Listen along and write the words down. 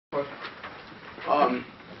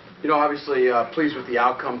You know, obviously pleased with the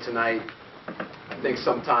outcome tonight. I think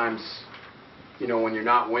sometimes, you know, when you're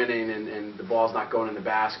not winning and the ball's not going in the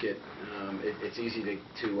basket, it's easy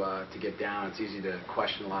to get down. It's easy to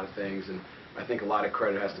question a lot of things, and I think a lot of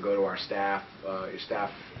credit has to go to our staff. Your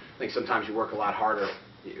staff, I think sometimes you work a lot harder,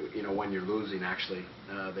 you know, when you're losing actually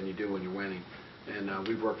than you do when you're winning. And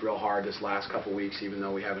we've worked real hard this last couple weeks, even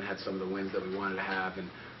though we haven't had some of the wins that we wanted to have, and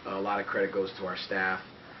a lot of credit goes to our staff.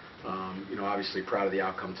 You know, obviously proud of the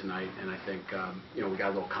outcome tonight, and I think, you know, we got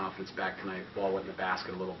a little confidence back tonight. The ball went in the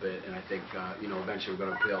basket a little bit, and I think, you know, eventually we're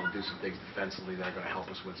going to be able to do some things defensively that are going to help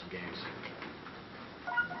us win some games.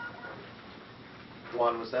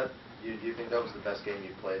 Dwan, do you think that was the best game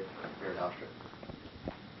you played here at Hofstra?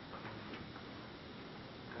 I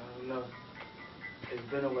don't know. It's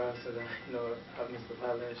been a while since I missed the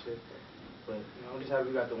pot last year, but you know, I'm just happy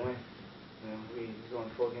we got the win. You know, we was on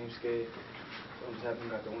a 4-game skid, so I'm just happy we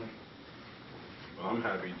got the win. Well, I'm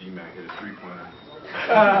happy D-Mac hit a 3-pointer.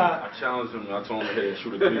 I challenged him. I told him to hit and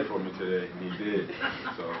shoot a 3 for me today, and he did.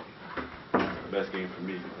 So, best game for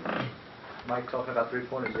me. Mike, talking about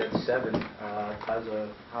 3-pointers, you had 7. Ties a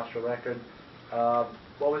Hofstra record.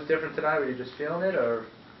 What was different tonight? Were you just feeling it, or?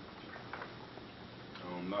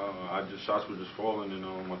 No, shots were just falling, and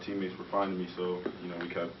my teammates were finding me, so you know we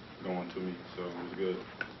kept going to me, so it was good.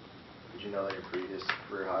 Did you know that your previous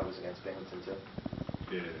career high was against Binghamton too?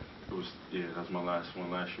 Yeah, it was. Yeah, that was my last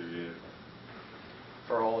one last year. Yeah.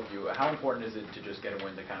 For all of you, how important is it to just get a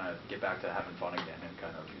win to kind of get back to having fun again and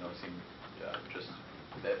kind of seem just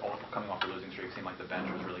coming off the losing streak, seemed like the bench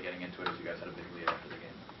was really getting into it as you guys had a big lead after the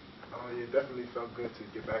game? Yeah, it definitely felt good to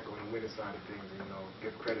get back on the winning side of things. And,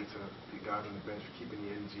 give credit to the guys on the bench for keeping the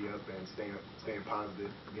energy up and staying positive.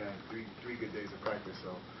 We had three good days of practice,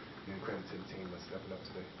 so credit to the team for stepping up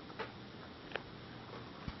today.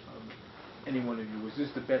 Any one of you, was this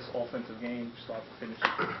the best offensive game, start to finish,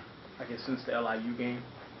 I guess, since the LIU game?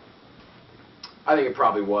 I think it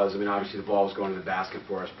probably was. I mean, obviously the ball was going in the basket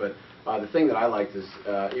for us, but the thing that I liked is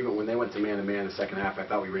even when they went to man-to-man in the second half, I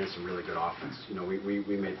thought we ran some really good offense. You know, we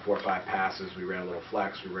made 4 or 5 passes, we ran a little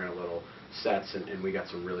flex, we ran a little sets, and we got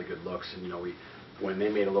some really good looks. And you know, when they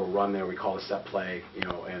made a little run there, we called a set play, you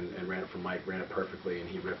know, and ran it for Mike, ran it perfectly, and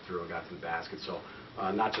he ripped through and got to the basket. So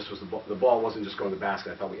not just was the ball wasn't just going to the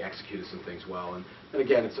basket. I thought we executed some things well. And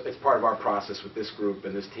again, it's part of our process with this group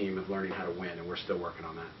and this team of learning how to win, and we're still working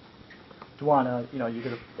on that. Dwan, you know, you're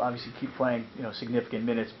going to obviously keep playing, you know, significant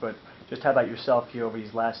minutes, but just how about yourself here over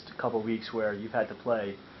these last couple of weeks where you've had to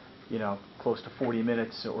play, you know, close to 40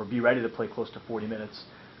 minutes or be ready to play close to 40 minutes?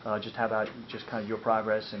 Just how about just kind of your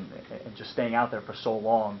progress and just staying out there for so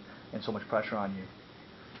long and so much pressure on you?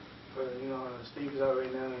 You know, Steve is out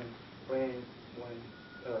right now and playing when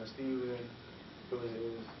Steve was in, it was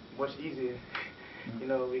much easier. You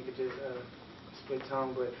know, we could just split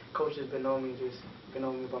time, but coach has been on me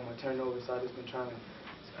about my turnovers, so I've just been trying to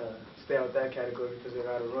stay out that category because I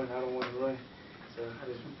got to run. I don't want to run, so I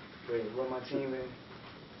just run my team and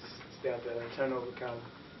stay out the turnover count.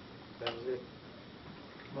 That was it.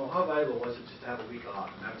 Well, how valuable was it just to have a week off?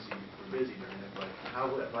 And obviously you were busy during it, but how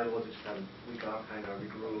valuable was it just to have a week off, kind of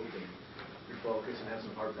regroup and refocus and have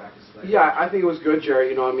some hard practices? Yeah, I think it was good, Jerry.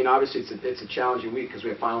 You know, I mean, obviously it's a challenging week because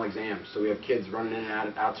we have final exams, so we have kids running in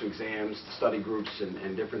and out to exams, study groups,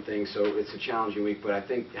 and different things. So it's a challenging week, but I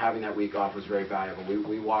think having that week off was very valuable.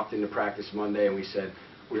 We walked into practice Monday and we said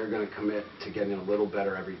we're going to commit to getting a little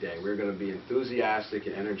better every day. We're going to be enthusiastic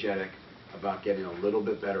and energetic about getting a little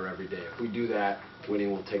bit better every day. If we do that,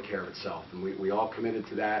 winning will take care of itself. And we all committed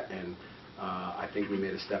to that, and I think we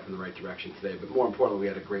made a step in the right direction today. But more importantly, we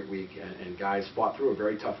had a great week, and guys fought through a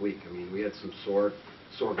very tough week. I mean, we had some sore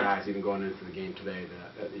guys even going into the game today.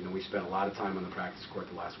 That you know, we spent a lot of time on the practice court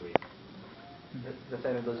the last week.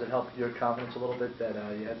 Nathaniel, does it help your confidence a little bit that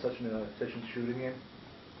you had such an efficient shooting game?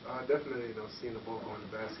 Definitely, seeing the ball go in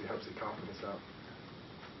the basket helps your confidence out.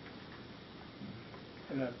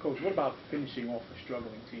 And Coach, what about finishing off a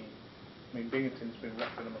struggling team? I mean, Binghamton's been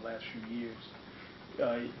rough for them the last few years.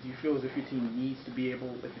 Do you feel as if your team needs to be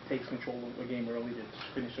able, if it takes control of a game early, to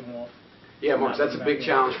just finish them off? Yeah, Mark, that's a big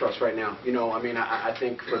challenge for us right now. You know, I mean, I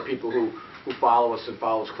think for people who follow us and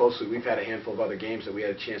follow us closely, we've had a handful of other games that we had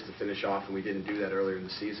a chance to finish off, and we didn't do that earlier in the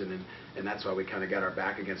season, and that's why we kind of got our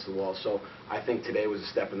back against the wall. So I think today was a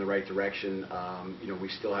step in the right direction. You know, we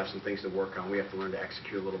still have some things to work on. We have to learn to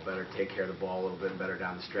execute a little better, take care of the ball a little bit better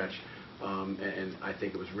down the stretch. And I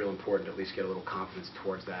think it was real important to at least get a little confidence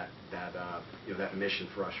towards that mission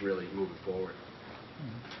for us really moving forward.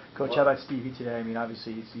 Coach, how about Stevie today? I mean,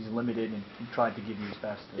 obviously he's limited and he tried to give you his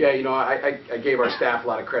best. Yeah, you know, I gave our staff a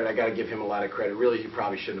lot of credit. I got to give him a lot of credit. Really, he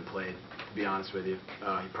probably shouldn't have played. to be honest with you.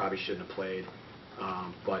 He probably shouldn't have played.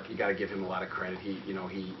 But you got to give him a lot of credit.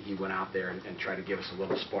 He went out there and tried to give us a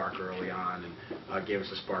little spark early on, and gave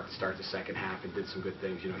us a spark to start the second half and did some good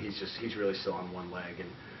things. He's really still on one leg,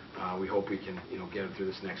 and we hope we can get him through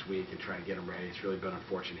this next week and try to get him ready. It's really been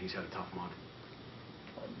unfortunate. He's had a tough month.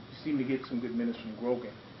 You seem to get some good minutes from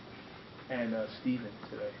Grogan and Steven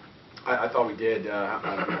today. I thought we did.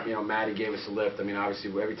 Matty gave us a lift. I mean, obviously,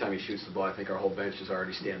 every time he shoots the ball, I think our whole bench is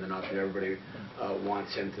already standing up, and everybody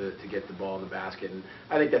wants him to get the ball in the basket. And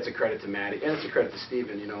I think that's a credit to Matty, and it's a credit to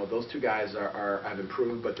Steven. Those two guys have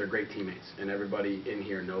improved, but they're great teammates, and everybody in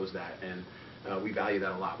here knows that. And we value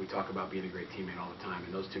that a lot. We talk about being a great teammate all the time,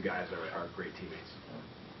 and those two guys are great teammates.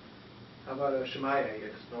 How about Shemaiah? I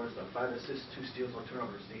just noticed 5 assists, 2 steals, 1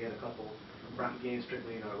 turnovers. He had a couple games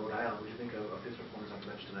strictly in Rhode Island. What do you think of his performance on the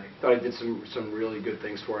bench tonight? I thought he did some really good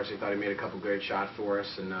things for us. I thought he made a couple great shots for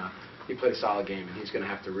us, and he played a solid game. And he's going to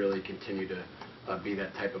have to really continue to be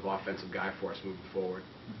that type of offensive guy for us moving forward.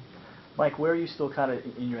 Mike, where are you still kind of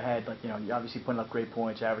in your head? Like, you're obviously putting up great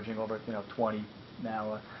points, averaging over 20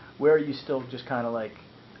 now. Where are you still just kind of like,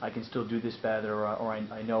 I can still do this better, or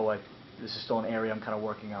I know like this is still an area I'm kind of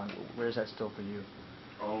working on? Where's that still for you?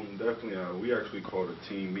 Definitely. We actually called a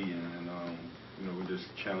team meeting, and we just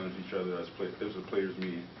challenged each other as it was a players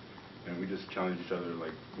meeting, and we just challenged each other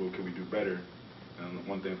like, what can we do better? And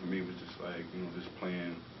one thing for me was just like, just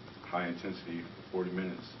playing high intensity for 40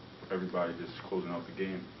 minutes. Everybody just closing out the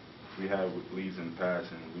game. We had leads in the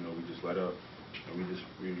past, and we just let up, and we just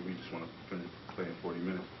want to finish playing 40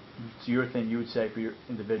 minutes. So your thing, you would say, for your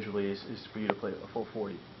individually, is for you to play a full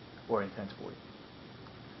 40 or intense 40.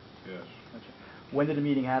 Yes. Gotcha. When did the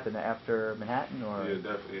meeting happen? After Manhattan, or? Yeah,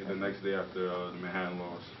 definitely. The next day after the Manhattan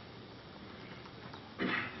loss.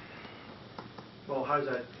 Well, how does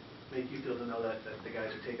that make you feel to know that the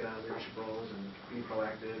guys are taking on leadership roles and being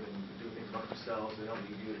proactive and doing things about themselves, and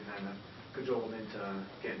helping you to kind of cajole them into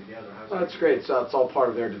getting together? That's great. It's all part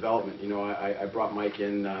of their development. I brought Mike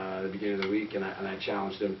in at the beginning of the week, and I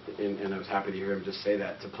challenged him, and I was happy to hear him just say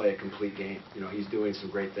that, to play a complete game. He's doing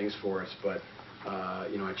some great things for us, but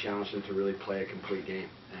I challenged him to really play a complete game,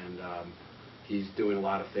 and he's doing a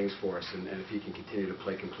lot of things for us, and if he can continue to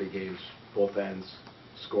play complete games, both ends,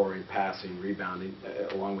 scoring, passing, rebounding,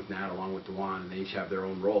 along with Nat, along with Dwan, and they each have their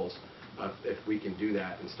own roles. If we can do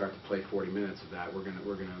that and start to play 40 minutes of that, we're gonna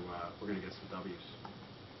get some W's.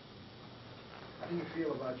 How do you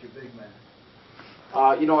feel about your big man?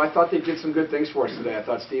 I thought they did some good things for us today. I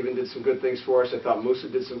thought Steven did some good things for us. I thought Musa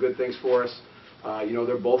did some good things for us.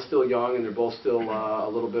 They're both still young, and they're both still a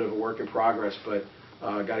little bit of a work in progress, but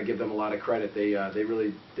got to give them a lot of credit. They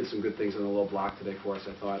really did some good things on the low block today for us,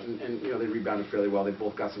 I thought, and they rebounded fairly well. They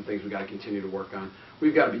both got some things we got to continue to work on.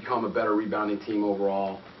 We've got to become a better rebounding team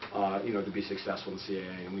overall, to be successful in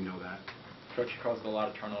CAA, and we know that. Coach, you caused a lot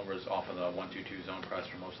of turnovers off of the 1-2-2 zone press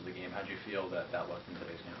for most of the game. How did you feel that looked in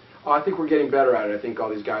today's game? I think we're getting better at it. I think all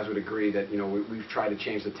these guys would agree that we've tried to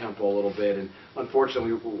change the tempo a little bit, and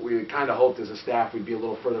unfortunately we kind of hoped as a staff we'd be a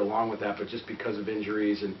little further along with that, but just because of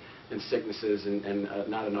injuries and sicknesses and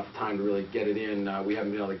not enough time to really get it in, we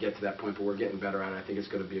haven't been able to get to that point, but we're getting better at it. I think it's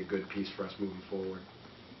going to be a good piece for us moving forward.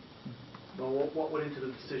 Well, what went into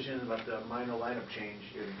the decision about the minor lineup change?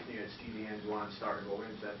 You had Stevie and Dwan starting. What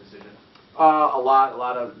went into that decision? A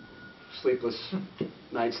lot of sleepless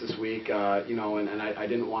nights this week, and I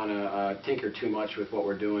didn't want to tinker too much with what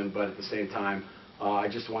we're doing, but at the same time, I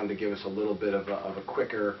just wanted to give us a little bit of a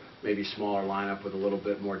quicker, maybe smaller lineup with a little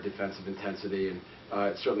bit more defensive intensity, and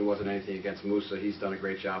it certainly wasn't anything against Musa. He's done a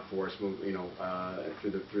great job for us, through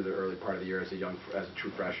the early part of the year as a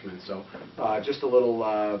true freshman. So just a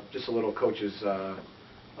little coach's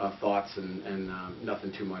thoughts, and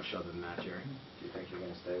nothing too much other than that, Jerry. Do you think you're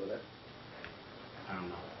going to stay with it? I don't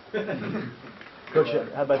know. Coach,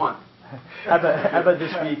 how about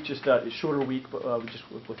this week? Just a shorter week, just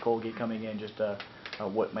with Colgate coming in. Just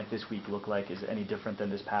what might this week look like? Is it any different than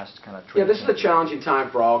this past kind of? Yeah, this is a challenging time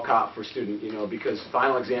for all for student, because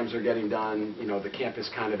final exams are getting done. The campus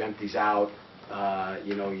kind of empties out.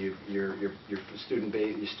 Your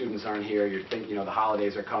students aren't here. The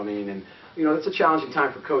holidays are coming, and it's a challenging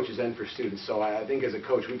time for coaches and for students. So I think as a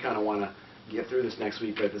coach, we kind of want to get through this next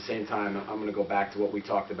week, but at the same time, I'm going to go back to what we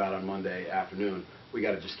talked about on Monday afternoon. We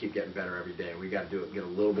got to just keep getting better every day. We got to get a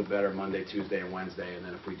little bit better Monday, Tuesday, and Wednesday, and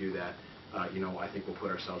then if we do that, I think we'll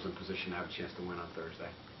put ourselves in position to have a chance to win on Thursday.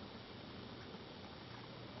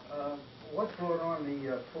 What brought on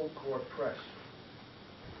the full court press?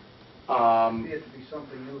 It appeared to be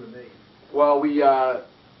something new to me. Well,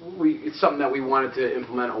 it's something that we wanted to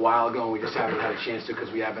implement a while ago, and we just haven't had a chance to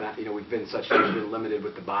because we haven't, we've been limited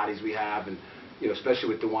with the bodies we have, and you know, especially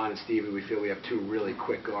with Dwan and Stevie, we feel we have two really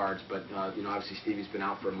quick guards. But you know, obviously Stevie's been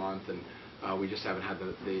out for a month, and we just haven't had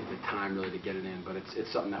the time really to get it in. But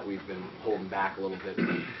it's something that we've been holding back a little bit.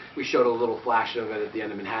 We showed a little flash of it at the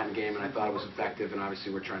end of the Manhattan game, and I thought it was effective. And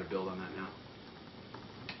obviously we're trying to build on that now.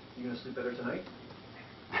 You gonna sleep better tonight?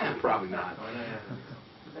 Probably not.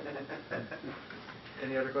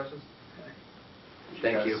 Any other questions?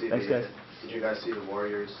 Thank you. Thanks, guys. Did you guys see the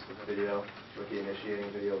Warriors video, rookie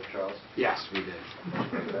initiating video of Charles? Yes, we did.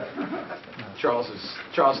 Look at that. Charles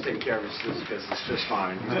is taking care of his business just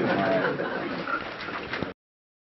fine. He's doing all right.